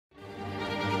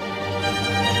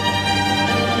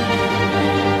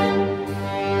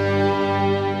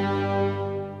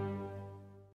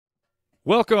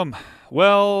Welcome.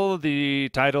 Well, the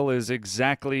title is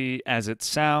exactly as it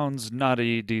sounds, not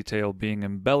a detail being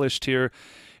embellished here.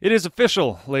 It is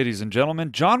official, ladies and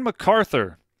gentlemen. John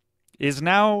MacArthur is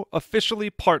now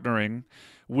officially partnering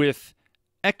with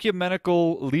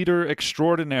ecumenical leader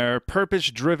extraordinaire,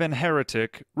 purpose-driven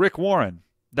heretic Rick Warren.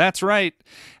 That's right.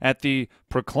 At the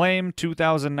Proclaim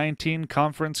 2019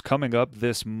 conference coming up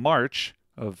this March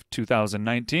of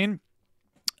 2019,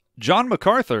 John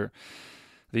MacArthur,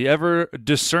 the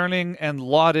ever-discerning and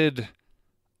lauded,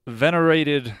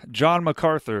 venerated John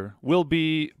MacArthur, will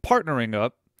be partnering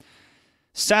up,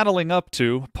 saddling up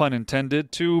to, pun intended,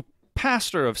 to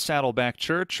pastor of Saddleback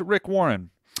Church, Rick Warren.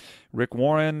 Rick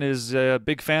Warren is a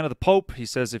big fan of the Pope. He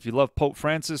says if you love Pope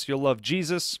Francis, you'll love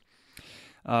Jesus.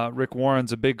 Rick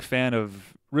Warren's a big fan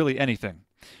of really anything.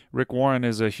 Rick Warren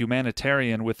is a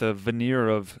humanitarian with a veneer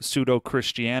of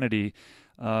pseudo-Christianity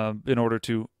in order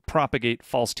to propagate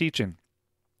false teaching.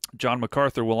 John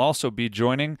MacArthur will also be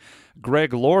joining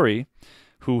Greg Laurie,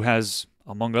 who has,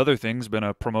 among other things, been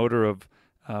a promoter of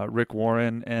Rick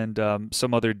Warren and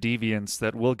some other deviants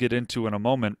that we'll get into in a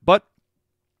moment. But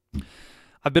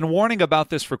I've been warning about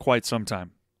this for quite some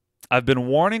time. I've been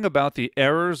warning about the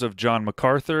errors of John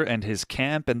MacArthur and his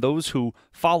camp and those who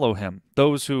follow him,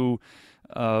 those who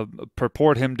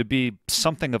purport him to be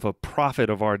something of a prophet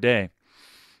of our day.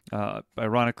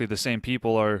 Ironically, the same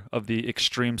people are of the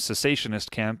extreme cessationist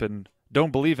camp and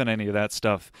don't believe in any of that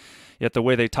stuff. Yet the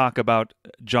way they talk about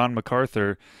John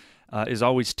MacArthur is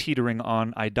always teetering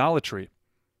on idolatry.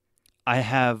 I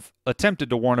have attempted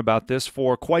to warn about this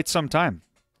for quite some time,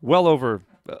 well over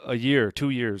a year, 2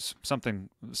 years, something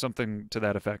to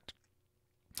that effect.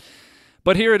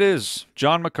 But here it is,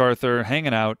 John MacArthur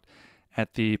hanging out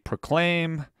at the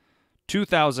Proclaim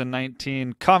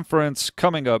 2019 conference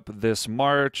coming up this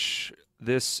March.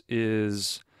 This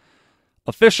is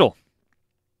official.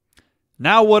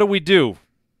 Now what do we do?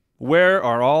 Where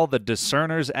are all the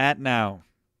discerners at now?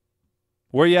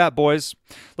 Where you at, boys?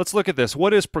 Let's look at this.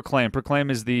 What is Proclaim? Proclaim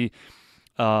is the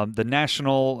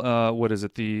national,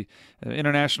 the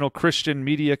International Christian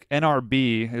Media,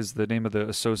 NRB is the name of the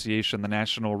association, the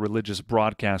National Religious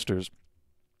Broadcasters.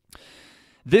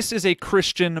 This is a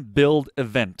Christian build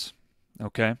event,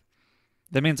 okay?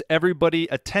 That means everybody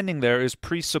attending there is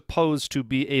presupposed to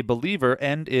be a believer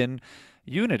and in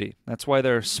unity. That's why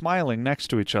they're smiling next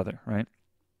to each other, right?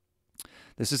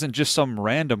 This isn't just some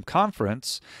random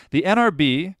conference. The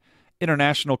NRB,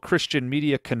 International Christian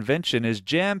Media Convention, is a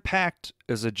jam-packed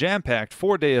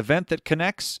 4-day event that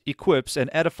connects, equips, and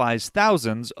edifies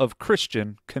thousands of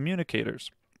Christian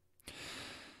communicators.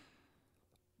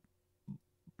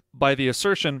 By the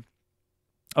assertion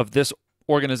of this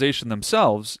organization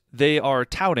themselves, they are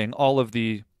touting all of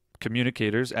the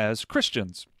communicators as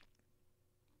Christians,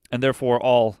 and therefore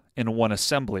all in one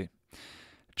assembly.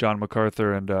 John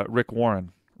MacArthur and Rick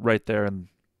Warren right there in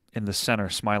the center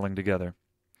smiling together.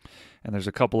 And there's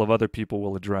a couple of other people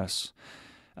we'll address.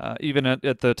 Even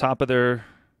at the top of their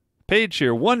page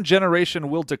here, one generation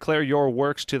will declare your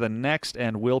works to the next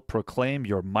and will proclaim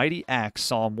your mighty acts,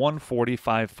 Psalm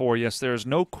 145:4. Yes, there is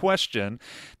no question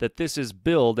that this is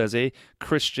billed as a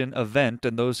Christian event,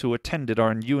 and those who attended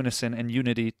are in unison and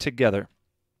unity together.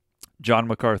 John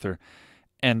MacArthur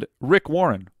and Rick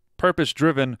Warren,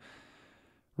 purpose-driven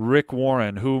Rick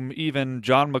Warren, whom even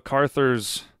John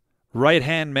MacArthur's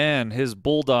right-hand man, his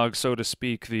bulldog, so to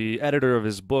speak, the editor of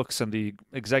his books and the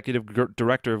executive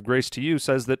director of Grace to You,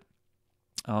 says that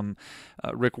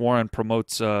Rick Warren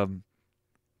promotes another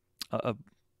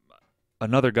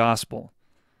gospel.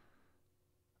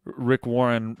 Rick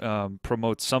Warren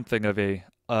promotes something of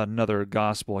another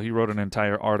gospel. He wrote an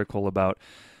entire article about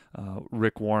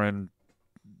Rick Warren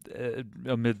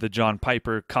amid the John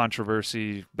Piper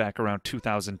controversy back around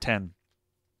 2010.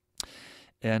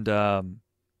 And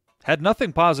had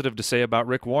nothing positive to say about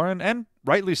Rick Warren, and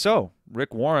rightly so.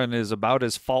 Rick Warren is about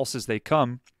as false as they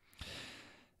come,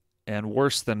 and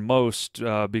worse than most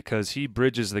because he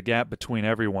bridges the gap between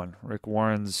everyone. Rick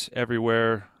Warren's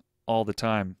everywhere all the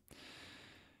time.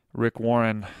 Rick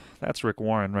Warren, that's Rick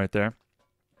Warren right there.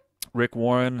 Rick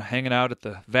Warren hanging out at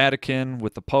the Vatican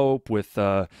with the Pope, with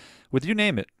you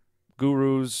name it,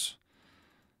 gurus,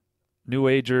 New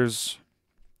Agers.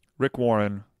 Rick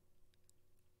Warren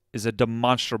is a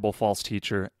demonstrable false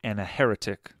teacher and a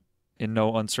heretic in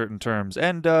no uncertain terms.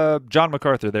 And John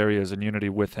MacArthur, there he is, in unity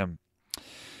with him.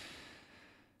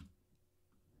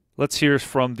 Let's hear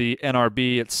from the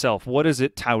NRB itself. What does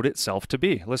it tout itself to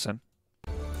be? Listen.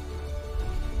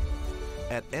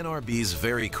 At NRB's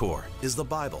very core is the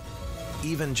Bible.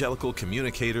 Evangelical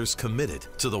communicators committed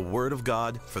to the Word of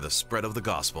God for the spread of the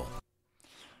gospel.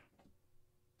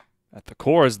 At the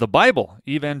core is the Bible,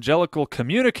 evangelical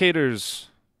communicators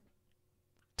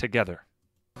together.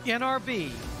 NRB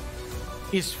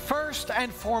is first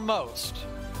and foremost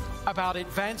about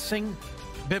advancing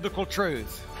biblical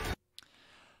truth.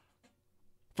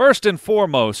 First and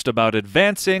foremost about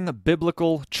advancing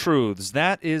biblical truths.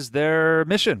 That is their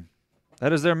mission.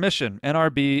 That is their mission.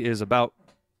 NRB is about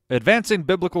advancing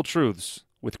biblical truths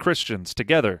with Christians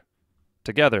together,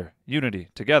 unity,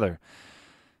 together.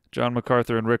 John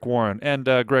MacArthur and Rick Warren and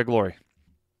Greg Laurie.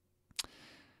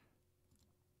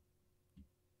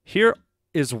 Here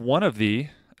is one of the,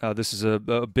 this is a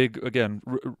big, again,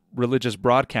 religious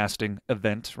broadcasting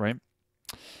event, right?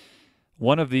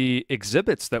 One of the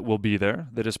exhibits that will be there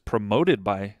that is promoted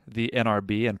by the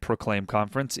NRB and Proclaim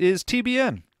conference is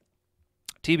TBN.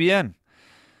 TBN.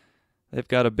 They've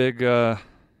got a big,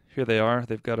 here they are,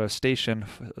 they've got a station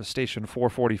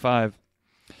 445.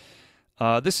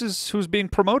 This is who's being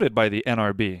promoted by the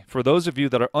NRB. For those of you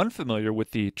that are unfamiliar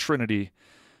with the Trinity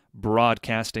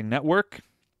Broadcasting Network,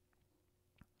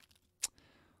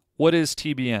 what is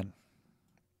TBN?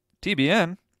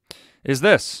 TBN is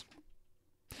this.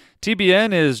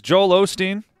 TBN is Joel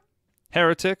Osteen,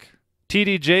 heretic,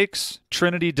 T.D. Jakes,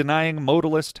 Trinity-denying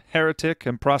modalist, heretic,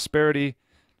 and prosperity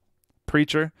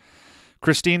preacher,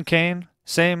 Christine Caine,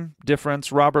 same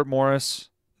difference, Robert Morris.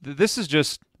 This is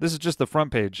just the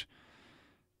front page.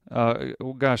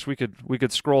 Gosh, we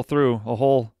could scroll through a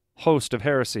whole host of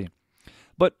heresy.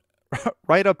 But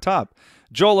right up top,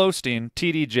 Joel Osteen,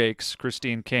 T.D. Jakes,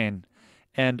 Christine Caine,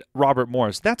 and Robert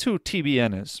Morris. That's who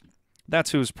TBN is.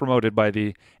 That's who's promoted by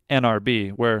the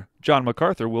NRB, where John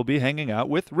MacArthur will be hanging out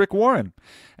with Rick Warren.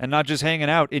 And not just hanging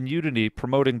out in unity,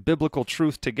 promoting biblical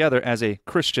truth together as a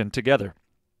Christian together.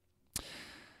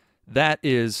 That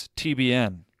is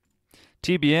TBN.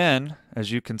 TBN,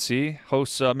 as you can see,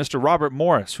 hosts Mr. Robert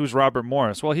Morris. Who's Robert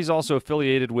Morris? Well, he's also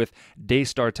affiliated with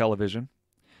Daystar Television.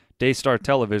 Daystar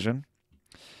Television.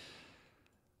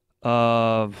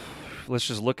 Let's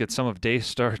just look at some of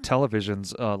Daystar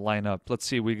Television's lineup. Let's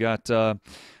see. We got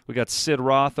Sid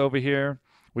Roth over here.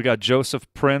 We got Joseph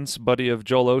Prince, buddy of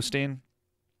Joel Osteen,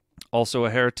 also a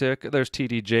heretic. There's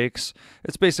T.D. Jakes.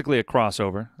 It's basically a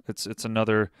crossover. It's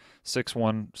another six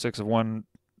of one,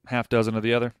 half dozen of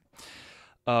the other.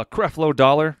 Creflo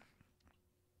Dollar.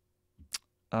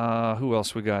 Who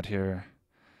else we got here?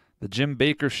 The Jim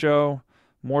Baker Show.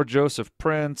 More Joseph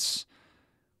Prince.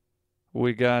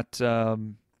 We got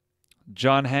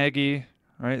John Hagee,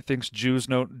 right? Thinks Jews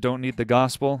don't need the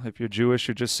gospel. If you're Jewish,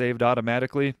 you're just saved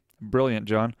automatically. Brilliant,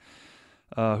 John.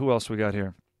 Who else we got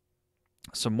here?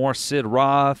 Some more Sid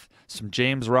Roth, some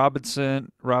James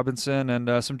Robinson,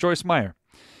 and some Joyce Meyer.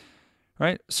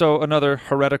 Right? So another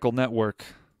heretical network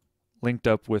linked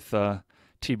up with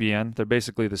TBN. They're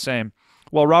basically the same.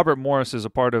 Well, Robert Morris is a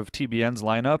part of TBN's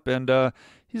lineup, and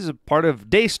he's a part of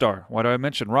Daystar. Why do I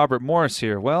mention Robert Morris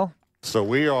here? Well, so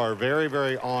we are very,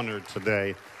 very honored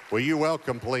today. Will you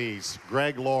welcome, please,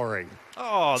 Greg Laurie?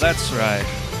 Oh, that's right.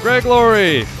 Greg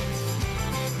Laurie.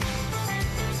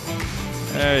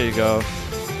 There you go.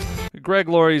 Greg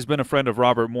Laurie's been a friend of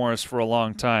Robert Morris for a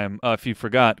long time. If you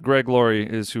forgot, Greg Laurie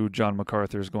is who John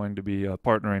MacArthur is going to be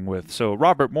partnering with. So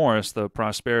Robert Morris, the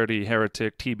Prosperity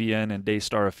Heretic, TBN, and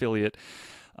Daystar affiliate,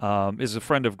 is a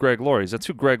friend of Greg Laurie's. That's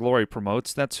who Greg Laurie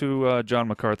promotes. That's who John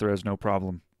MacArthur has no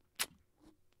problem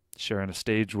sharing a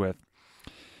stage with.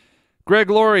 Greg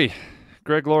Laurie,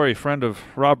 friend of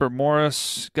Robert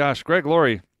Morris. Gosh, Greg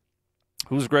Laurie.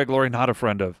 Who's Greg Laurie not a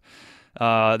friend of?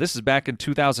 This is back in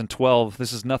 2012.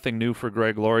 This is nothing new for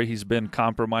Greg Laurie. He's been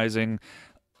compromising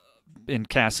in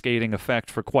cascading effect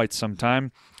for quite some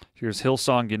time. Here's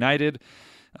Hillsong United.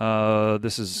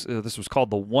 This was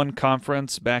called the One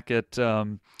Conference back at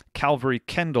Calvary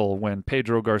Kendall when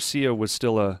Pedro Garcia was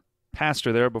still a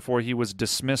pastor there before he was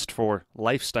dismissed for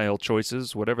lifestyle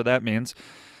choices, whatever that means.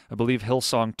 I believe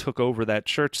Hillsong took over that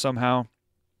church somehow.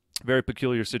 Very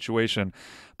peculiar situation.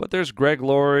 But there's Greg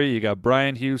Laurie, you got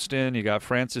Brian Houston, you got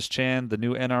Francis Chan, the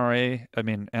new NAR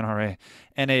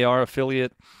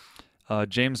affiliate,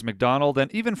 James McDonald,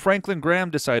 and even Franklin Graham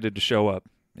decided to show up.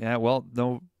 Yeah, well,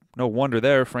 no wonder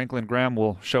there. Franklin Graham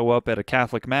will show up at a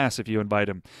Catholic Mass if you invite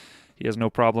him. He has no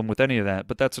problem with any of that,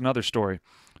 but that's another story.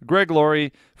 Greg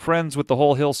Laurie, friends with the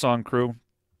whole Hillsong crew.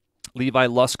 Levi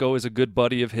Lusko is a good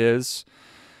buddy of his.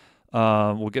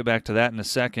 We'll get back to that in a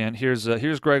second. Here's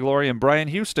Greg Laurie and Brian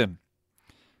Houston.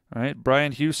 All right,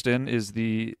 Brian Houston is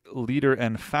the leader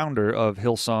and founder of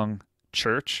Hillsong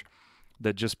Church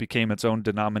that just became its own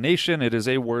denomination. It is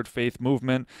a word faith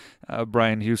movement.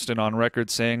 Brian Houston on record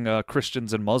saying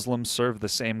Christians and Muslims serve the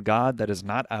same God. That is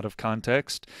not out of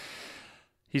context.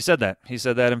 He said that. He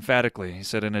said that emphatically. He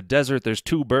said in a desert there's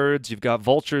two birds. You've got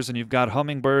vultures and you've got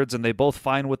hummingbirds, and they both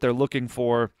find what they're looking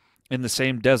for in the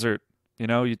same desert. You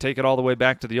know, you take it all the way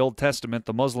back to the Old Testament,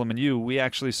 the Muslim and you, we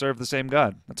actually serve the same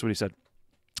God. That's what he said.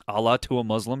 Allah to a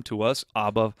Muslim, to us,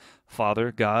 Abba,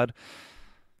 Father, God.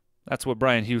 That's what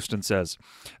Brian Houston says.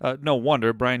 No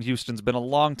wonder. Brian Houston's been a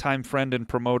longtime friend and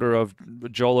promoter of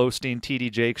Joel Osteen, T.D.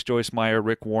 Jakes, Joyce Meyer,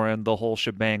 Rick Warren, the whole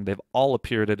shebang. They've all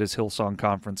appeared at his Hillsong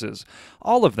conferences.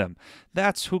 All of them.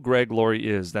 That's who Greg Laurie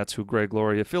is. That's who Greg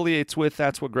Laurie affiliates with.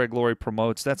 That's what Greg Laurie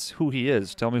promotes. That's who he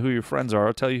is. Tell me who your friends are.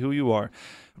 I'll tell you who you are.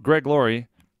 Greg Laurie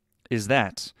is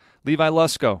that. Levi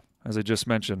Lusko, as I just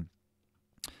mentioned.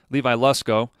 Levi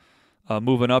Lusko,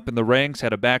 moving up in the ranks,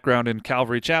 had a background in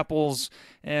Calvary Chapels,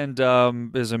 and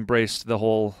has embraced the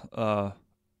whole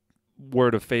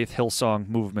Word of Faith Hillsong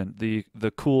movement. The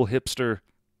cool hipster,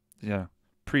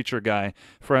 preacher guy,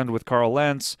 friend with Carl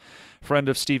Lentz, friend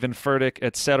of Stephen Furtick,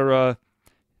 etc.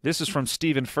 This is from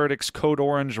Stephen Furtick's Code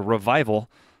Orange Revival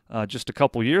just a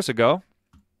couple years ago.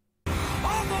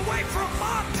 All the way from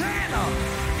Montana.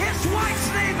 His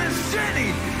wife's name is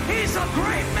Jenny. He's a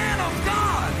great man of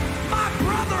God. My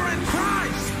brother in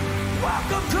Christ.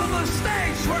 Welcome to the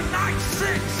stage for night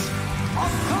 6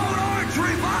 of Code Orange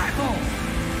Revival.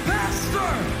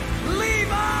 Pastor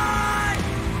Levi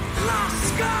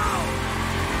Lusko.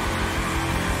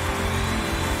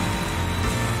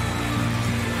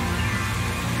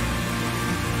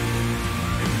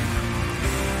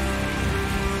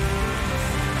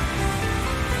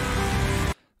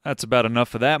 That's about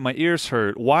enough of that. My ears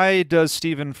hurt. Why does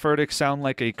Stephen Furtick sound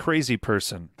like a crazy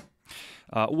person?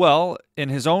 Well, in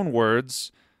his own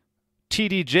words,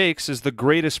 T.D. Jakes is the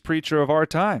greatest preacher of our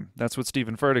time. That's what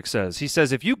Stephen Furtick says. He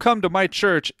says, if you come to my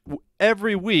church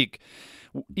every week,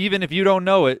 even if you don't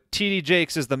know it, T.D.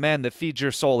 Jakes is the man that feeds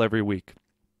your soul every week.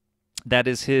 That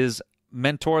is his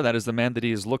mentor. That is the man that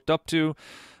he has looked up to.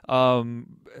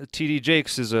 T.D.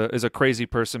 Jakes is a crazy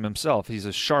person himself. He's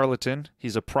a charlatan.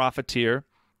 He's a profiteer.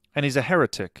 And he's a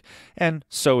heretic. And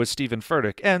so is Stephen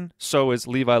Furtick. And so is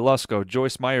Levi Lusko.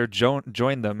 Joyce Meyer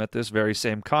joined them at this very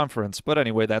same conference. But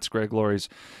anyway, that's Greg Laurie's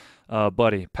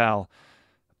buddy, pal,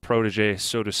 protege,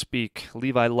 so to speak.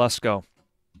 Levi Lusko.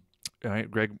 All right,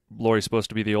 Greg Laurie's supposed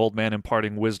to be the old man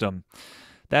imparting wisdom.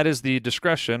 That is the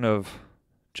discretion of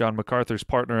John MacArthur's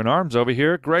partner in arms over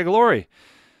here, Greg Laurie.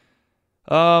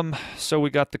 So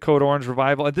we got the Code Orange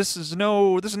Revival. This is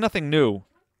nothing new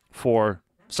for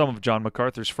some of John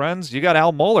MacArthur's friends. You got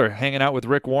Al Mohler hanging out with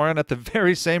Rick Warren at the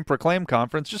very same Proclaim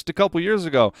conference just a couple years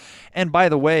ago. And by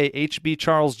the way, H.B.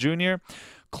 Charles Jr.,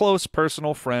 close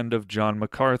personal friend of John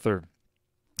MacArthur.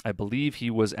 I believe he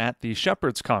was at the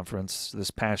Shepherds Conference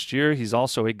this past year. He's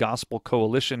also a Gospel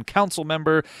Coalition council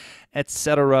member,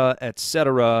 etc.,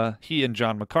 etc. He and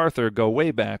John MacArthur go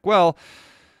way back. Well,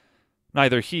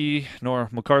 neither he nor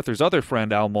MacArthur's other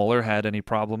friend Al Mohler had any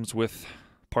problems with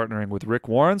partnering with Rick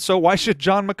Warren, so why should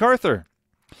John MacArthur?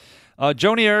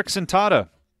 Joni Eareckson Tada.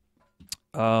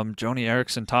 Joni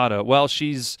Eareckson Tada. Well,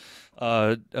 she's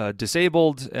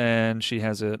disabled, and she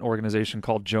has an organization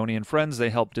called Joni and Friends. They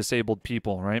help disabled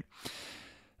people, right?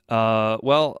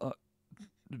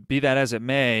 Be that as it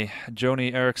may,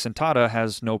 Joni Eareckson Tada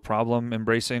has no problem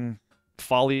embracing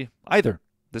folly either.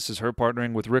 This is her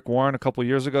partnering with Rick Warren a couple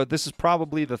years ago. This is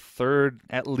probably the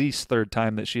at least third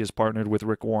time that she has partnered with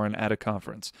Rick Warren at a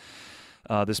conference.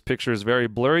 This picture is very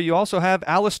blurry. You also have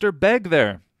Alistair Begg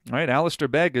there. Right? Alistair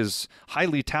Begg is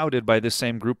highly touted by this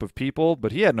same group of people,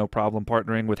 but he had no problem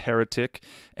partnering with heretic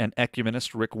and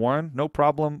ecumenist Rick Warren. No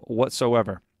problem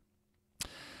whatsoever.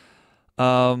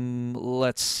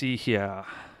 Let's see here.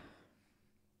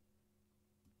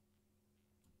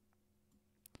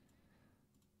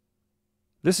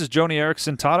 This is Joni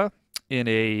Eareckson Tada in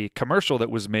a commercial that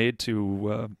was made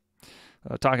to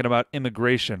talking about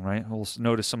immigration, right? We'll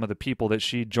notice some of the people that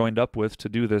she joined up with to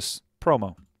do this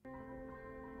promo.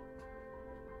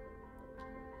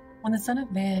 When the Son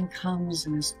of Man comes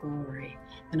in his glory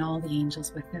and all the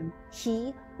angels with him,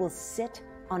 he will sit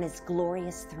on his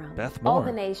glorious throne. Beth Moore. All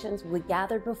the nations will be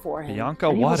gathered before him. Bianca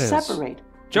and he will Juarez. separate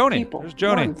Joni. people There's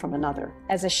Joni. one from another.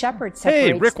 As a shepherd separates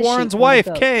Hey, Rick the Warren's sheep wife,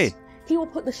 from the goats. Kay. He will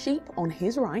put the sheep on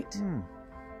his right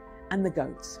and the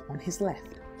goats on his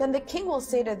left. Then the king will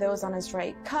say to those on his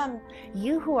right, "Come,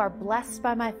 you who are blessed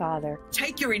by my Father.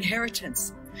 Take your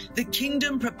inheritance, the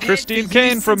kingdom prepared Christine for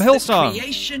Kane you from since Hillsong. the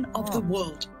creation of the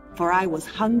world. For I was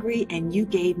hungry and you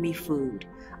gave me food.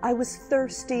 I was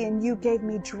thirsty and you gave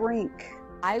me drink.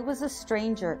 I was a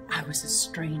stranger. I was a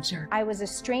stranger. I was a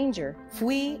stranger.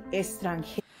 Fui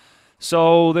extranjero.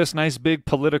 So this nice big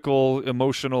political,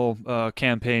 emotional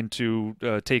campaign to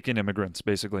take in immigrants,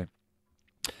 basically.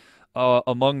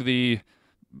 among the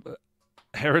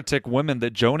heretic women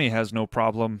that Joni has no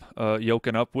problem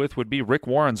yoking up with would be Rick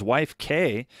Warren's wife,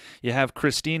 Kay. You have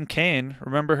Christine Caine.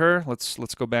 Remember her? Let's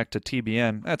go back to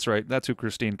TBN. That's right. That's who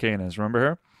Christine Caine is. Remember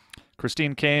her?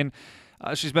 Christine Caine.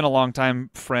 She's been a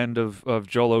longtime friend of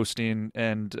Joel Osteen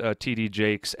and T.D.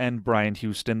 Jakes and Brian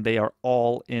Houston. They are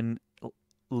all in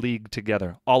league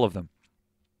together, all of them.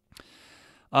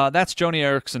 That's Joni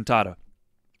Eareckson Tada.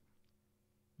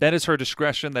 That is her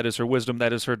discretion. That is her wisdom.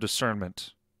 That is her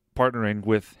discernment. Partnering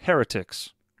with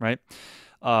heretics, right?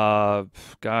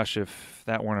 Gosh, if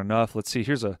that weren't enough, let's see.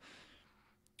 Here's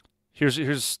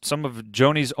some of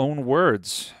Joni's own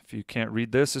words. If you can't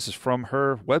read this, this is from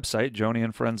her website,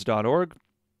 joniandfriends.org.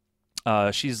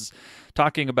 She's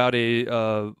talking about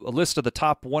a list of the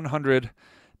top 100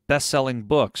 best-selling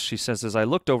books. She says, as I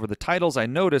looked over the titles, I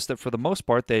noticed that for the most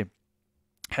part, they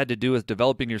had to do with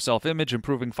developing your self-image,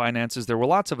 improving finances. There were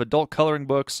lots of adult coloring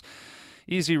books,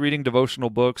 easy reading devotional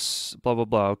books, blah, blah,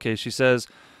 blah. Okay, she says,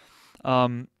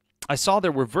 I saw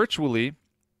there were virtually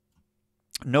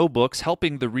no books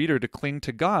helping the reader to cling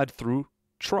to God through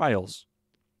trials.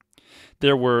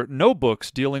 There were no books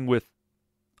dealing with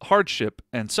hardship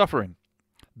and suffering.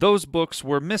 Those books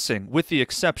were missing, with the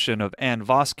exception of Ann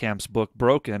Voskamp's book,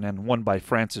 Broken, and one by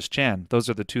Francis Chan. Those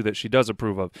are the two that she does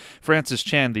approve of. Francis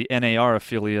Chan, the NAR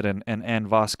affiliate, and Ann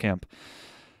Voskamp.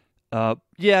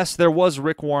 Yes, there was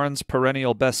Rick Warren's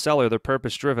perennial bestseller, The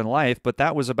Purpose-Driven Life, but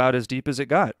that was about as deep as it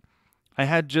got. I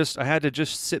had to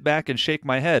just sit back and shake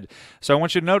my head. So I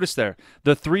want you to notice there,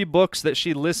 the 3 books that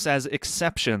she lists as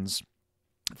exceptions,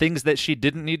 things that she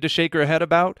didn't need to shake her head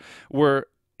about, were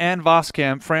Ann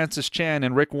Voskamp, Francis Chan,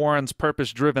 and Rick Warren's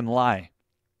Purpose-Driven Lie.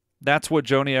 That's what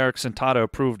Joni Eareckson Tada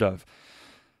approved of.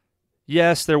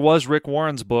 Yes, there was Rick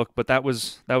Warren's book, but that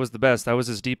was the best. That was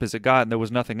as deep as it got, and there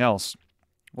was nothing else.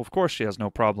 Well, of course she has no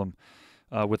problem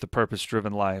with the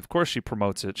Purpose-Driven Lie. Of course she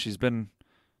promotes it. She's been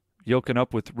yoking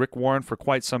up with Rick Warren for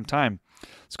quite some time.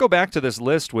 Let's go back to this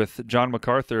list with John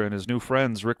MacArthur and his new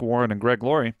friends, Rick Warren and Greg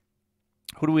Laurie.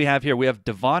 Who do we have here? We have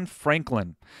Devon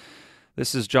Franklin.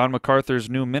 This is John MacArthur's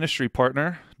new ministry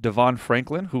partner, Devon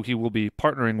Franklin, who he will be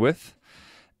partnering with.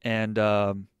 And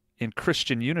in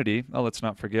Christian Unity, let's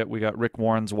not forget, we got Rick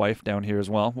Warren's wife down here as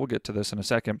well. We'll get to this in a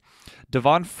second.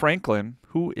 Devon Franklin,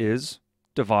 who is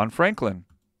Devon Franklin?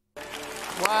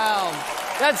 Wow,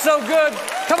 that's so good.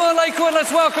 Come on, Lakewood,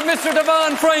 let's welcome Mr.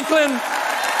 Devon Franklin.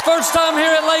 First time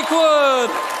here at Lakewood.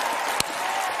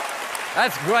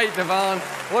 That's great, Devon.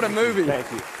 What a movie.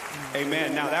 Thank you.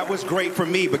 Amen. Now, that was great for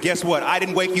me, but guess what? I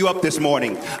didn't wake you up this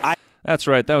morning. That's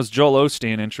right. That was Joel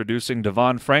Osteen introducing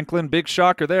Devon Franklin. Big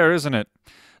shocker there, isn't it?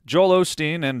 Joel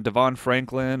Osteen and Devon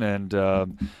Franklin and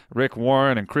Rick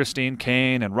Warren and Christine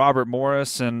Caine and Robert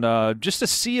Morris and just a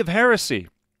sea of heresy.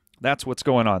 That's what's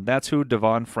going on. That's who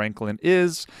Devon Franklin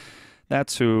is.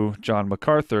 That's who John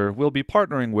MacArthur will be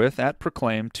partnering with at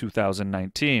Proclaim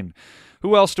 2019.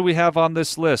 Who else do we have on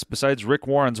this list? Besides Rick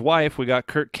Warren's wife, we got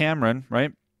Kirk Cameron,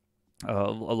 right?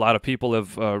 A lot of people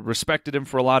have respected him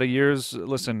for a lot of years.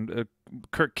 Listen,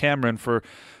 Kirk Cameron, for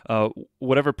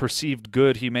whatever perceived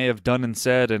good he may have done and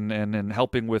said and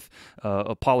helping with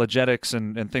apologetics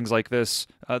and things like this,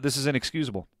 this is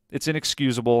inexcusable. It's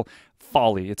inexcusable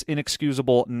folly. It's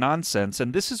inexcusable nonsense.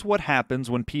 And this is what happens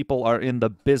when people are in the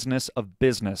business of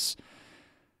business.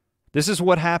 This is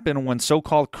what happened when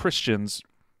so-called Christians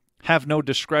have no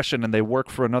discretion and they work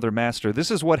for another master.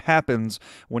 This is what happens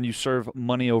when you serve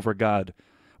money over God,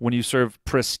 when you serve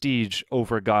prestige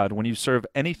over God, when you serve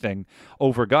anything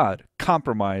over God.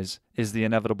 Compromise is the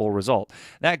inevitable result.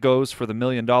 That goes for the $1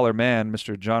 million man,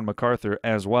 Mr. John MacArthur,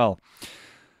 as well.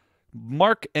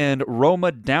 Mark and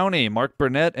Roma Downey, Mark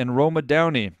Burnett and Roma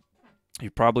Downey.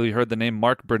 You've probably heard the name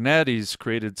Mark Burnett. He's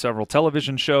created several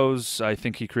television shows. I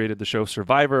think he created the show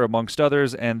Survivor, amongst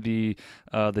others, and the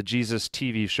Jesus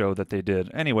TV show that they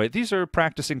did. Anyway, these are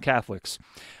practicing Catholics,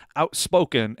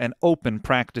 outspoken and open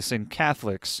practicing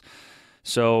Catholics.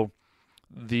 So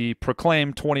the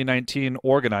Proclaim 2019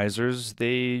 organizers,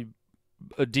 they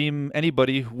deem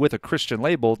anybody with a Christian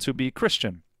label to be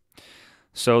Christian.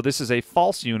 So this is a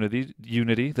false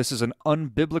unity. This is an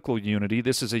unbiblical unity.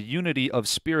 This is a unity of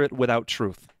spirit without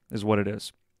truth, is what it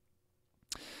is.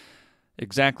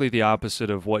 Exactly the opposite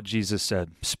of what Jesus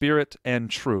said. Spirit and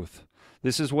truth.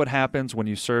 This is what happens when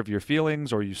you serve your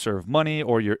feelings or you serve money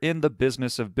or you're in the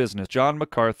business of business. John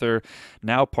MacArthur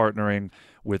now partnering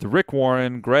with Rick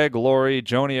Warren, Greg Laurie,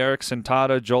 Joni Eareckson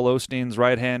Tada, Joel Osteen's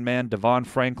right-hand man, Devon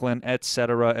Franklin,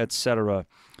 etc., etc.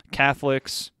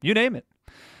 Catholics, you name it.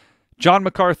 John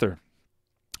MacArthur,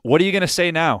 what are you going to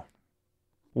say now?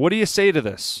 What do you say to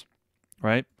this,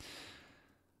 right?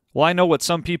 Well, I know what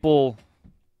some people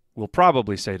will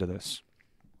probably say to this.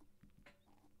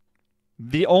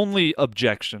 The only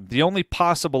objection, the only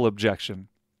possible objection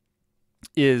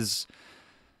is,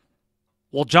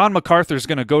 well, John MacArthur's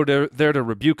going to go there to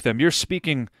rebuke them. You're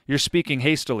speaking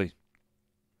hastily.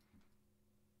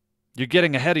 You're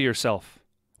getting ahead of yourself.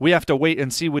 We have to wait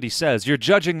and see what he says. You're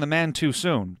judging the man too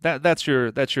soon. That's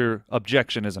your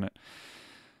objection, isn't it?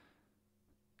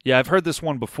 Yeah, I've heard this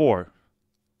one before.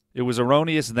 It was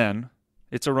erroneous then.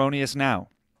 It's erroneous now.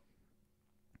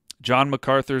 John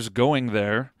MacArthur's going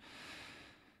there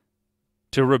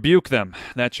to rebuke them.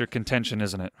 That's your contention,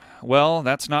 isn't it? Well,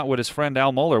 that's not what his friend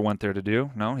Al Mohler went there to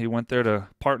do. No, he went there to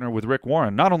partner with Rick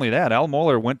Warren. Not only that, Al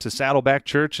Mohler went to Saddleback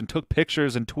Church and took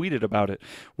pictures and tweeted about it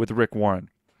with Rick Warren.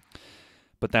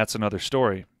 But that's another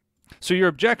story. So your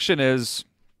objection is,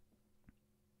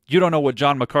 you don't know what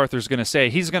John MacArthur's going to say.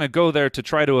 He's going to go there to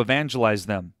try to evangelize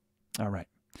them. All right.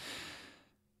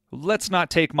 Let's not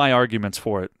take my arguments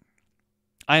for it.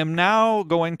 I am now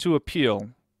going to appeal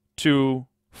to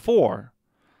 4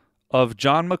 of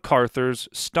John MacArthur's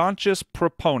staunchest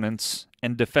proponents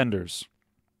and defenders.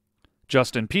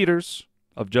 Justin Peters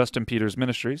of Justin Peters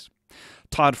Ministries,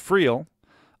 Todd Friel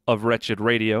of Wretched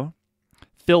Radio,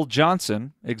 Phil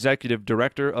Johnson, Executive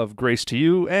Director of Grace to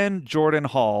You, and Jordan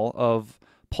Hall of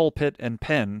Pulpit and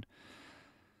Pen,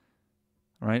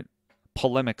 right?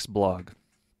 Polemics blog.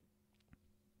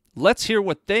 Let's hear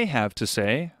what they have to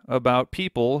say about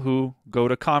people who go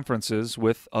to conferences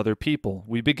with other people.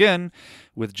 We begin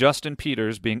with Justin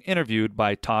Peters being interviewed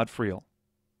by Todd Friel.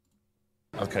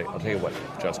 Okay, I'll tell you what,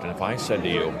 Justin, if I said to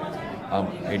you,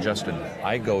 hey, Justin,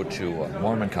 I go to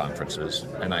Mormon conferences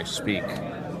and I speak.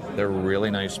 They're really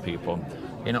nice people.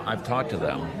 You know, I've talked to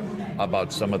them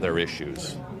about some of their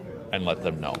issues and let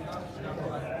them know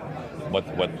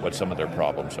what some of their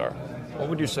problems are. What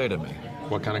would you say to me?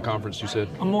 What kind of conference you said?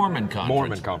 A Mormon conference.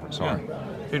 Mormon conference, sorry.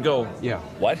 Yeah. You'd go, yeah.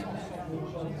 What?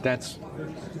 That's,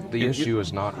 the issue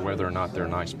is not whether or not they're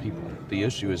nice people. The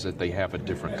issue is that they have a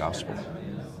different gospel.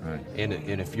 Right. And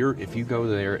if you go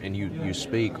there and you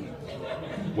speak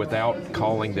without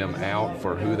calling them out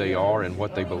for who they are and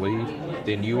what they believe,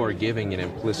 then you are giving an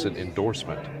implicit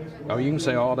endorsement. Oh, you can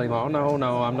say all day long,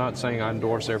 no, I'm not saying I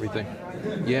endorse everything.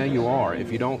 Yeah, you are.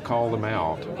 If you don't call them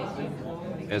out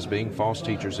as being false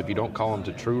teachers, if you don't call them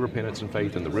to true repentance and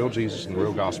faith in the real Jesus and the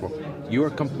real gospel, you are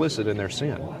complicit in their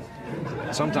sin.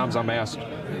 Sometimes I'm asked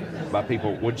by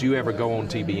people, would you ever go on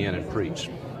TBN and preach?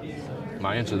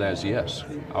 My answer to that is yes,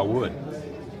 I would.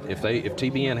 If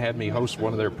TBN had me host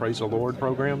one of their Praise the Lord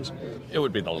programs, it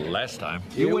would be the last time.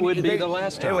 It would be the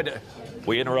last time.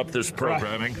 We interrupt this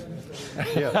programming.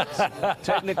 Right. Yeah.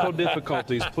 Technical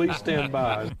difficulties. Please stand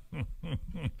by.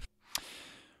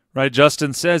 Right,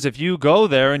 Justin says if you go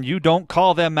there and you don't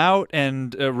call them out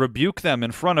and rebuke them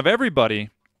in front of everybody,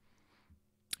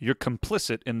 you're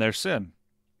complicit in their sin.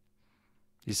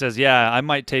 He says, yeah, I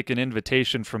might take an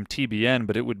invitation from TBN,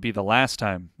 but it would be the last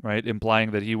time, right?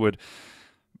 Implying that he would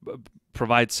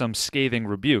provide some scathing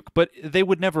rebuke. But they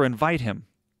would never invite him,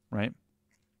 right?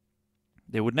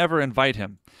 They would never invite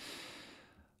him.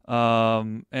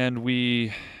 And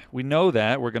we know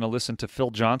that. We're going to listen to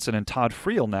Phil Johnson and Todd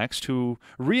Friel next, who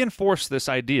reinforce this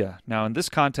idea. Now, in this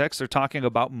context, they're talking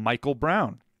about Michael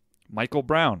Brown. Michael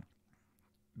Brown,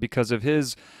 because of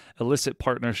his illicit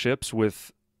partnerships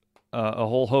with a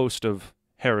whole host of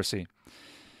heresy.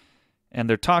 And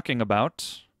they're talking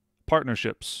about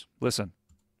partnerships. Listen.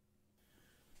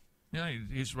 Yeah,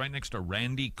 he's right next to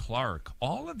Randy Clark.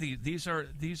 All of these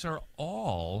are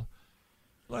all.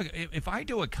 Look, if I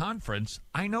do a conference,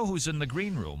 I know who's in the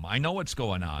green room. I know what's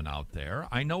going on out there.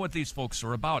 I know what these folks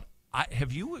are about.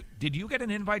 Did you get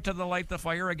an invite to the Light the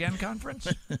Fire Again conference?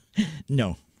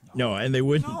 No, and they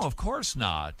wouldn't. No, of course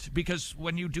not. Because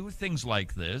when you do things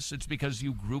like this, it's because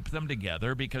you group them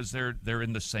together because they're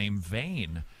in the same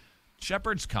vein.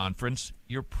 Shepherd's Conference,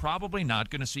 you're probably not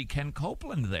going to see Ken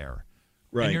Copeland there.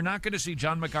 Right. And you're not going to see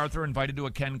John MacArthur invited to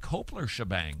a Ken Copeland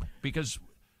shebang because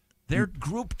they're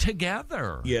grouped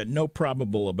together. Yeah, no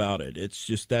probable about it. It's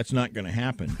just that's not going to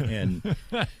happen. And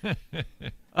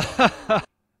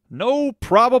no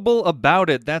probable about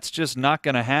it. That's just not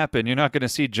going to happen. You're not going to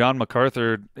see John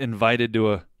MacArthur invited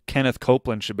to a Kenneth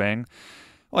Copeland shebang.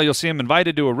 Well, you'll see him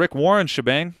invited to a Rick Warren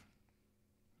shebang.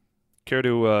 Care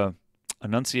to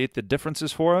enunciate the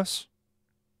differences for us?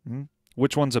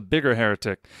 Which one's a bigger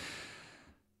heretic?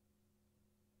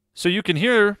 So you can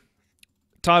hear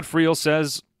Todd Friel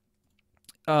says,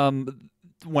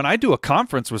 when I do a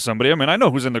conference with somebody, I mean, I know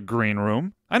who's in the green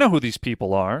room. I know who these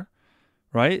people are,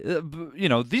 right? You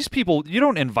know, these people, you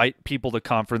don't invite people to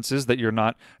conferences that you're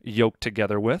not yoked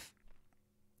together with.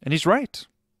 And he's right.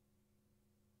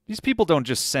 These people don't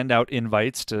just send out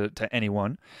invites to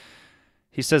anyone.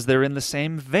 He says they're in the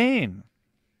same vein.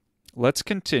 Let's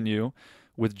continue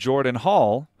with Jordan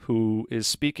Hall, who is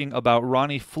speaking about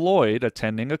Ronnie Floyd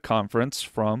attending a conference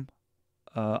from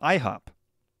IHOP,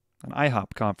 an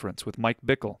IHOP conference with Mike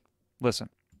Bickle. Listen.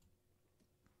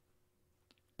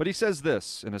 But he says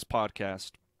this in his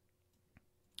podcast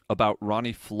about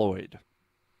Ronnie Floyd.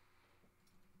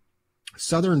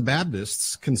 Southern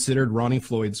Baptists considered Ronnie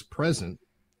Floyd's presence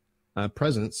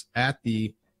at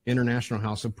the International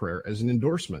House of Prayer as an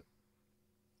endorsement.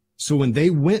 So when they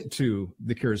went to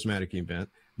the charismatic event,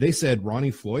 they said,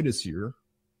 Ronnie Floyd is here.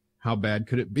 How bad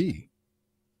could it be?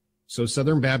 So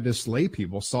Southern Baptist lay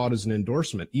people saw it as an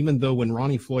endorsement, even though when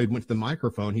Ronnie Floyd went to the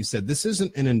microphone, he said, this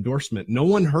isn't an endorsement. No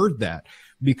one heard that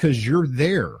because you're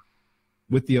there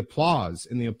with the applause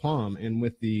and the aplomb and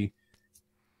with the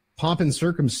pomp and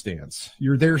circumstance.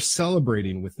 You're there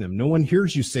celebrating with them. No one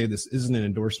hears you say this isn't an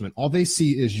endorsement. All they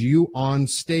see is you on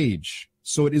stage.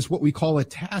 So it is what we call a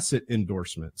tacit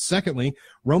endorsement. Secondly,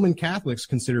 Roman Catholics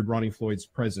considered Ronnie Floyd's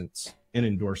presence an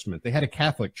endorsement. They had a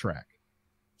Catholic track.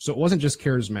 So it wasn't just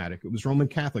charismatic. It was Roman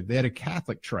Catholic. They had a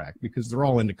Catholic track because they're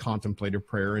all into contemplative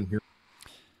prayer. And here,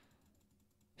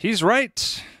 he's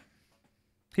right.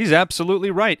 He's absolutely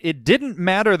right. It didn't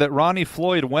matter that Ronnie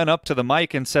Floyd went up to the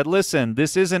mic and said, listen,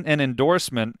 this isn't an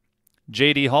endorsement.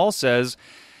 J.D. Hall says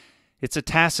it's a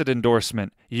tacit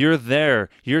endorsement. You're there.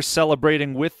 You're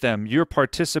celebrating with them. You're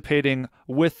participating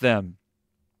with them.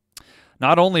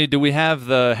 Not only do we have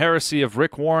the heresy of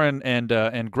Rick Warren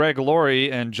and Greg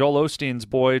Laurie and Joel Osteen's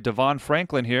boy Devon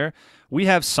Franklin here, we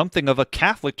have something of a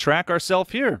Catholic track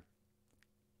ourselves here.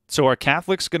 So are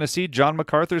Catholics going to see John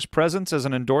MacArthur's presence as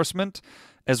an endorsement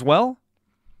as well?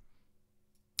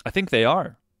 I think they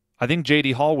are. I think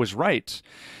J.D. Hall was right.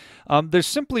 There's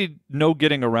simply no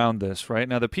getting around this, right?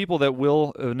 Now, the people that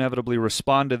will inevitably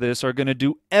respond to this are going to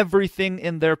do everything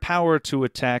in their power to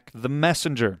attack the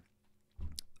messenger.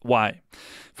 Why?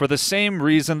 For the same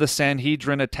reason the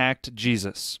Sanhedrin attacked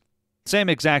Jesus. Same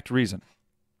exact reason.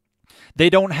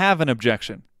 They don't have an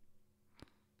objection.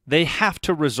 They have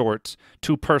to resort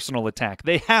to personal attack.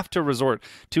 They have to resort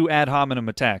to ad hominem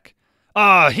attack.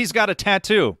 He's got a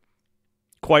tattoo.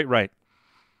 Quite right.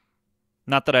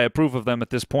 Not that I approve of them at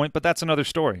this point, but that's another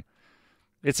story.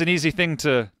 It's an easy thing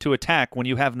to attack when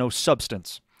you have no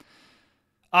substance.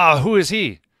 Who is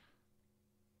he?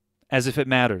 As if it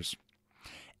matters.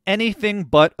 Anything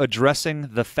but addressing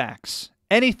the facts.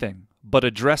 Anything but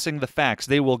addressing the facts.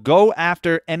 They will go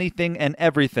after anything and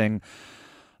everything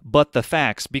but the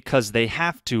facts because they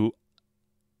have to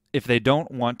if they don't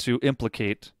want to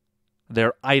implicate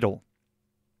their idol.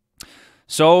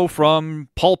 So from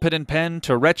Pulpit and Pen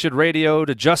to Wretched Radio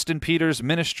to Justin Peters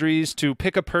Ministries to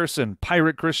Pick a Person,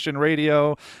 Pirate Christian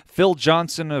Radio, Phil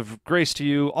Johnson of Grace to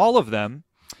You, all of them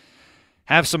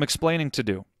have some explaining to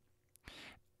do.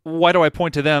 Why do I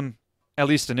point to them, at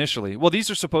least initially? Well,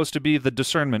 these are supposed to be the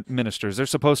discernment ministers. They're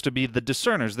supposed to be the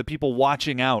discerners, the people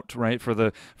watching out, right, for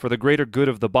the greater good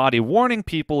of the body, warning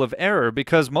people of error,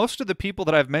 because most of the people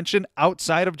that I've mentioned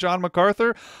outside of John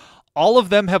MacArthur, all of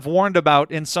them have warned about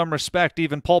in some respect.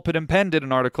 Even Pulpit and Pen did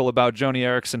an article about Joni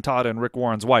Eareckson Tada and Rick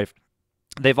Warren's wife.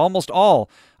 They've almost all,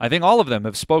 I think all of them,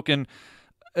 have spoken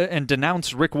and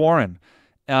denounced Rick Warren.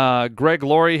 Greg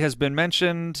Laurie has been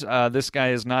mentioned. This guy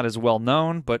is not as well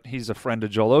known, but he's a friend of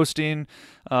Joel Osteen.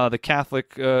 The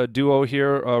Catholic duo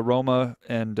here, Roma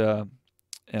and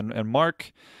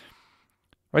Mark.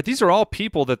 Right, these are all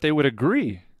people that they would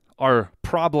agree are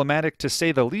problematic to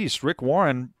say the least. Rick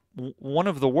Warren, one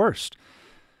of the worst.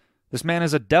 This man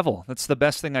is a devil. That's the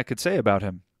best thing I could say about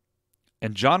him.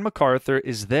 And John MacArthur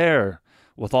is there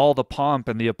with all the pomp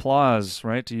and the applause,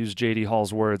 right, to use J.D.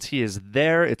 Hall's words. He is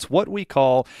there. It's what we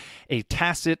call a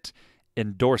tacit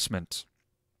endorsement.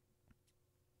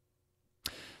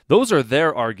 Those are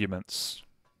their arguments.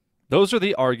 Those are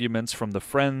the arguments from the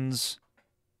friends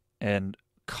and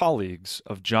colleagues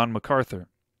of John MacArthur.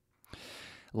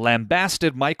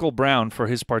 Lambasted Michael Brown for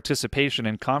his participation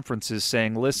in conferences,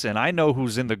 saying, listen, I know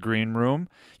who's in the green room.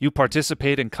 You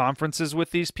participate in conferences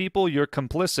with these people, you're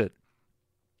complicit.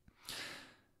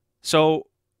 So,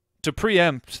 to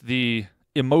preempt the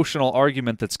emotional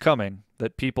argument that's coming,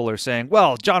 that people are saying,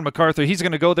 well, John MacArthur, he's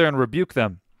going to go there and rebuke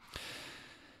them.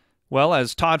 Well,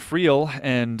 as Todd Friel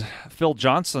and Phil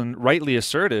Johnson rightly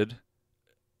asserted,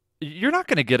 you're not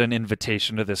going to get an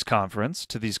invitation to this conference,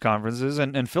 to these conferences.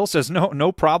 And Phil says,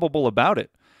 no probable about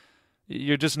it.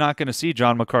 You're just not going to see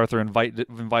John MacArthur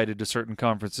invited to certain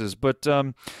conferences. But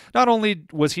not only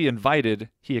was he invited,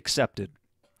 he accepted.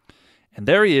 And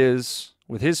there he is,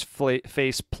 with his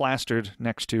face plastered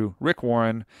next to Rick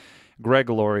Warren,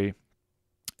 Greg Laurie,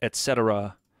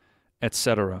 etc.,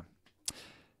 etc.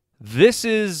 This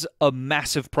is a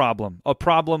massive problem, a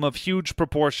problem of huge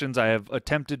proportions. I have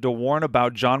attempted to warn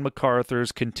about John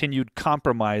MacArthur's continued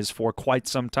compromise for quite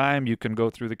some time. You can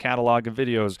go through the catalog of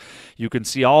videos. You can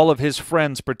see all of his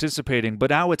friends participating,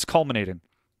 but now it's culminating.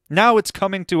 Now it's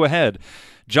coming to a head.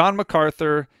 John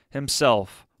MacArthur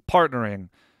himself partnering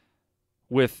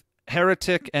with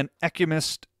heretic and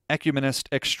ecumenist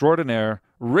extraordinaire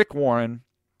Rick Warren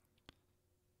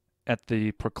at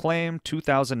the Proclaim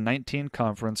 2019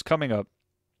 conference coming up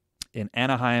in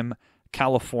Anaheim,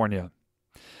 California.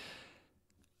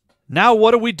 Now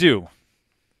what do we do?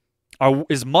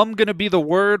 Is mum going to be the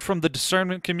word from the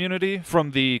discernment community,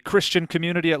 from the Christian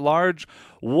community at large?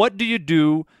 What do you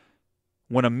do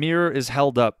when a mirror is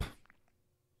held up?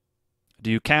 Do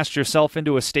you cast yourself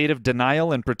into a state of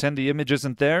denial and pretend the image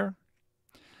isn't there?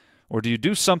 Or do you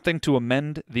do something to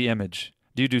amend the image?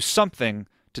 Do you do something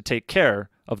to take care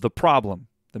of the problem?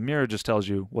 The mirror just tells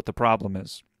you what the problem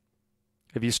is.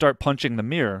 If you start punching the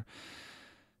mirror,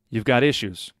 you've got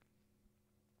issues.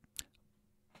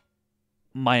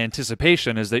 My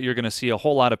anticipation is that you're going to see a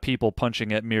whole lot of people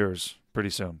punching at mirrors pretty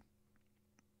soon.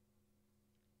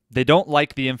 They don't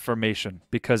like the information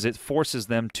because it forces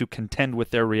them to contend with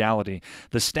their reality.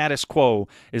 The status quo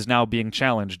is now being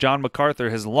challenged. John MacArthur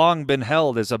has long been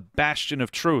held as a bastion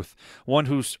of truth, one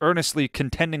who's earnestly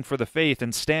contending for the faith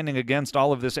and standing against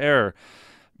all of this error.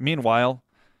 Meanwhile,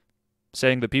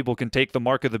 saying that people can take the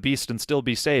mark of the beast and still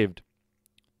be saved.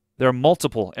 There are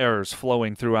multiple errors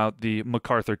flowing throughout the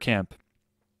MacArthur camp.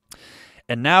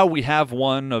 And now we have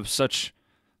one of such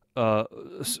a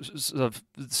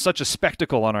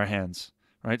spectacle on our hands,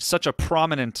 right? Such a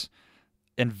prominent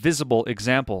and visible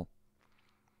example.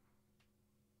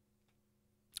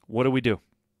 What do we do?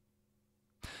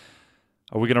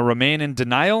 Are we going to remain in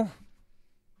denial?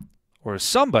 Or is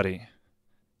somebody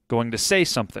going to say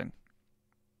something?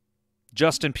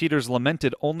 Justin Peters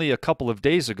lamented only a couple of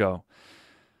days ago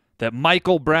that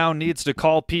Michael Brown needs to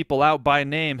call people out by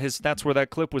name. That's where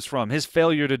that clip was from. His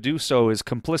failure to do so is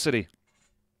complicity.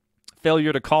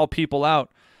 Failure to call people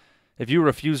out. If you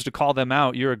refuse to call them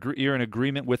out, you're in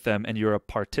agreement with them and you're a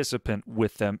participant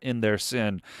with them in their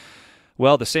sin.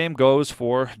 Well, the same goes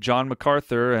for John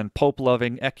MacArthur and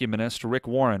Pope-loving ecumenist Rick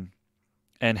Warren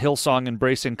and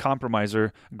Hillsong-embracing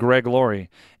compromiser Greg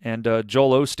Laurie and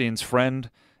Joel Osteen's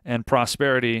friend and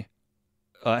prosperity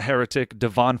heretic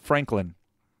Devon Franklin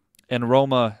and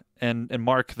Roma and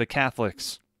Mark the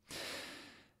Catholics.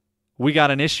 We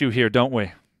got an issue here, don't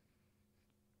we?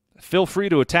 Feel free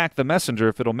to attack the messenger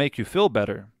if it'll make you feel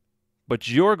better, but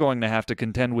you're going to have to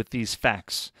contend with these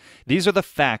facts. These are the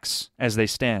facts as they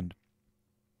stand.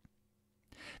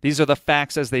 These are the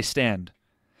facts as they stand.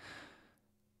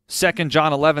 2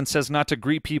 John 11 says not to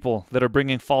greet people that are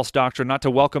bringing false doctrine, not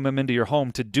to welcome them into your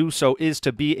home. To do so is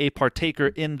to be a partaker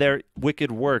in their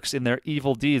wicked works, in their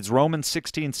evil deeds. Romans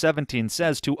 16:17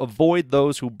 says to avoid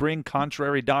those who bring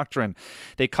contrary doctrine.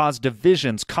 They cause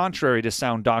divisions contrary to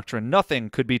sound doctrine. Nothing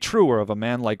could be truer of a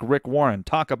man like Rick Warren.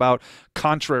 Talk about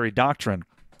contrary doctrine.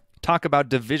 Talk about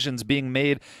divisions being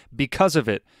made because of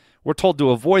it. We're told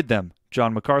to avoid them.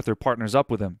 John MacArthur partners up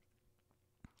with him.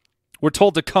 We're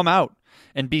told to come out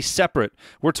and be separate.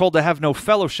 We're told to have no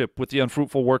fellowship with the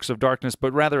unfruitful works of darkness,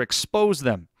 but rather expose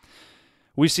them.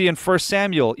 We see in 1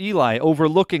 Samuel, Eli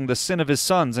overlooking the sin of his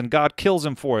sons, and God kills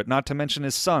him for it, not to mention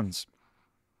his sons.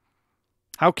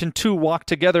 How can two walk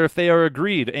together if they are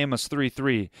agreed? Amos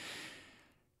 3:3.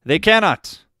 They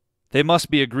cannot. They must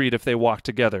be agreed if they walk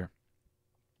together.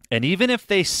 And even if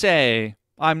they say,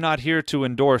 I'm not here to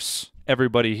endorse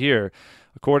everybody here,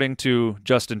 according to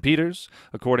Justin Peters,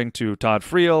 according to Todd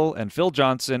Friel and Phil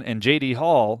Johnson and J.D.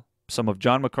 Hall, some of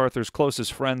John MacArthur's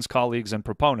closest friends, colleagues, and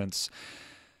proponents,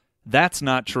 that's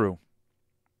not true.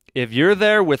 If you're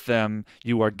there with them,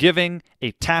 you are giving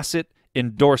a tacit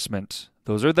endorsement.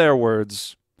 Those are their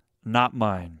words, not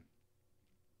mine.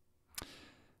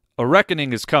 A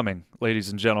reckoning is coming, ladies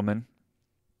and gentlemen.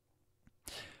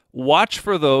 Watch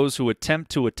for those who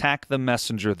attempt to attack the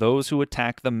messenger. Those who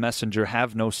attack the messenger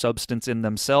have no substance in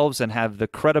themselves and have the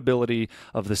credibility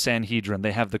of the Sanhedrin.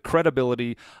 They have the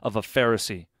credibility of a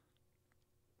Pharisee.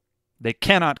 They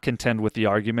cannot contend with the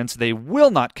arguments. They will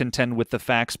not contend with the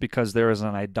facts because there is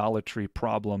an idolatry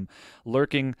problem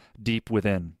lurking deep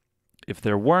within. If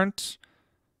there weren't,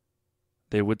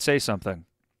 they would say something.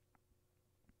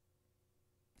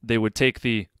 They would take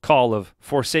the call of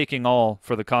forsaking all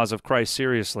for the cause of Christ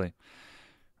seriously,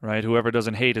 right? Whoever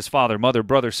doesn't hate his father, mother,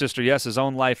 brother, sister, yes, his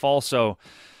own life also.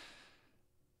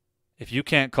 If you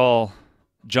can't call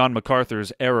John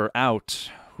MacArthur's error out,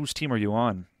 whose team are you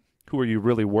on? Who are you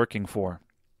really working for?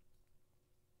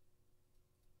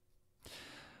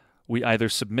 We either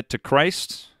submit to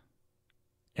Christ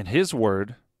and His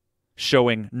Word,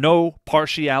 showing no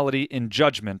partiality in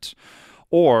judgment,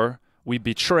 or we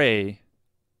betray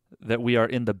that we are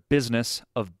in the business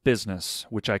of business,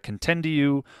 which I contend to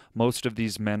you most of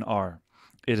these men are.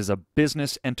 It is a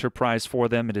business enterprise for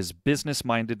them. It is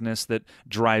business-mindedness that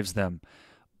drives them.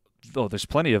 Though there's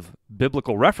plenty of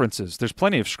biblical references. There's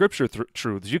plenty of scripture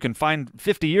truths. You can find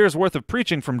 50 years worth of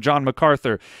preaching from John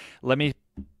MacArthur. Let me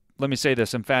say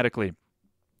this emphatically.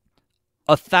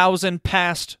 1,000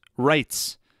 past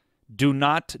rights do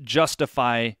not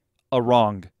justify a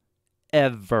wrong.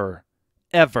 Ever.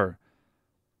 Ever.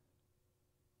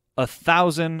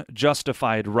 1,000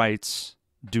 justified rights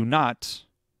do not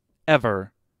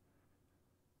ever.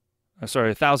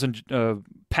 1,000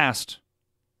 past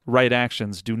right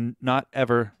actions do not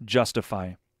ever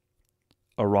justify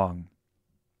a wrong.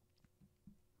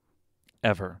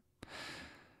 Ever.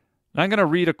 Now I'm going to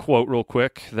read a quote real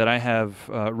quick that I have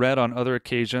read on other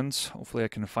occasions. Hopefully I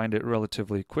can find it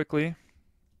relatively quickly.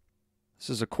 This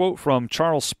is a quote from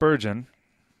Charles Spurgeon.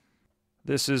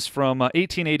 This is from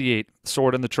 1888,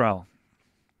 Sword in the Trowel.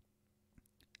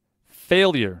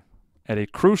 Failure at a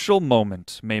crucial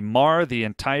moment may mar the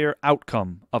entire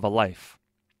outcome of a life.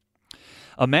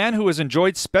 A man who has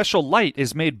enjoyed special light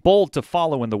is made bold to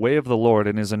follow in the way of the Lord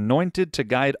and is anointed to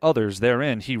guide others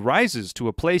therein. He rises to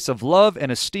a place of love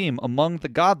and esteem among the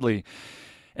godly,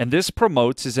 and this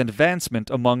promotes his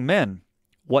advancement among men.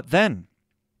 What then?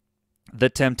 The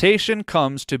temptation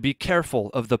comes to be careful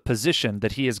of the position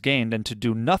that he has gained and to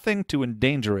do nothing to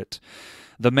endanger it.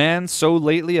 The man, so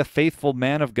lately a faithful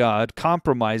man of God,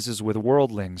 compromises with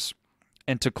worldlings,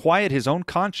 and to quiet his own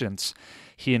conscience,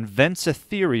 he invents a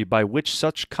theory by which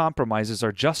such compromises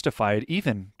are justified,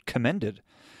 even commended.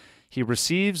 He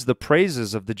receives the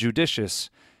praises of the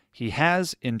judicious. He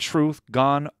has, in truth,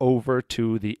 gone over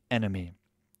to the enemy.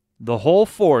 The whole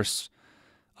force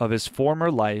of his former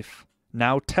life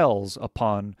now tells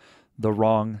upon the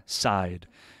wrong side.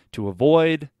 To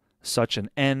avoid such an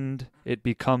end, it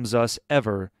becomes us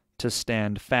ever to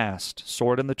stand fast.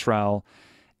 Sword in the Trowel,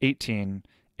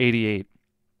 1888.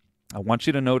 I want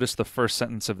you to notice the first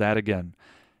sentence of that again.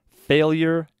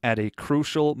 Failure at a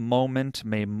crucial moment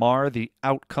may mar the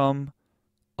outcome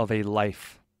of a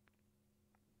life.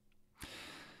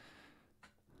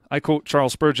 I quote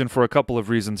Charles Spurgeon for a couple of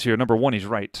reasons here. Number one, he's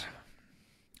right.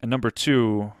 And number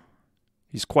two,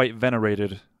 he's quite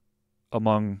venerated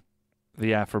among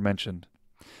the aforementioned.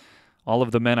 All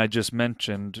of the men I just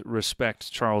mentioned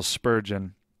respect Charles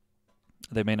Spurgeon.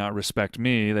 They may not respect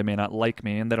me, they may not like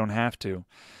me, and they don't have to.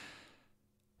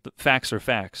 The facts are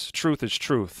facts. Truth is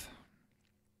truth,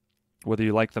 whether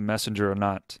you like the messenger or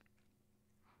not.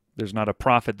 There's not a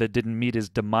prophet that didn't meet his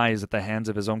demise at the hands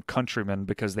of his own countrymen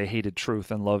because they hated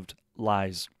truth and loved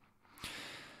lies.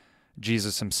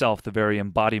 Jesus himself, the very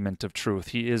embodiment of truth,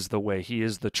 he is the way, he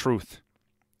is the truth,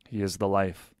 he is the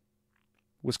life,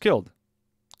 was killed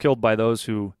by those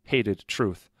who hated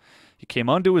truth. He came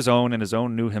unto his own, and his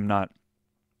own knew him not.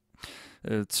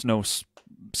 It's no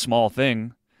small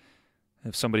thing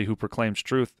if somebody who proclaims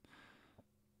truth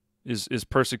is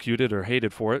persecuted or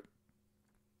hated for it.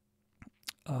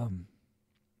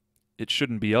 It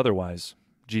shouldn't be otherwise.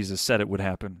 Jesus said it would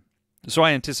happen. So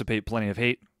I anticipate plenty of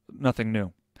hate, nothing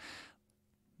new.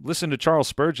 Listen to Charles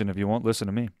Spurgeon if you won't listen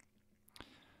to me.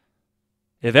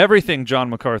 If everything John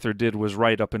MacArthur did was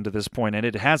right up until this point, and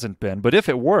it hasn't been, but if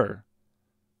it were,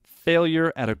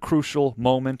 failure at a crucial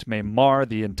moment may mar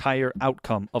the entire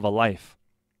outcome of a life.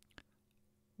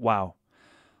 Wow.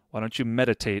 Why don't you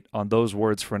meditate on those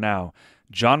words for now?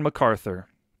 John MacArthur,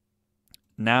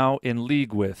 now in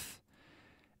league with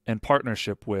and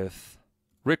partnership with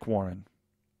Rick Warren.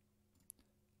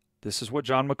 This is what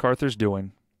John MacArthur's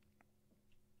doing.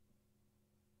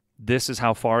 This is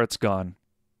how far it's gone.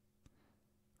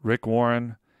 Rick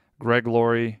Warren, Greg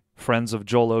Laurie, friends of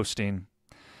Joel Osteen.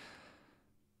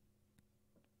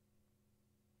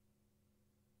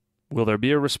 Will there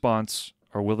be a response,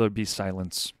 or will there be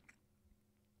silence?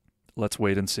 Let's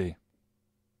wait and see.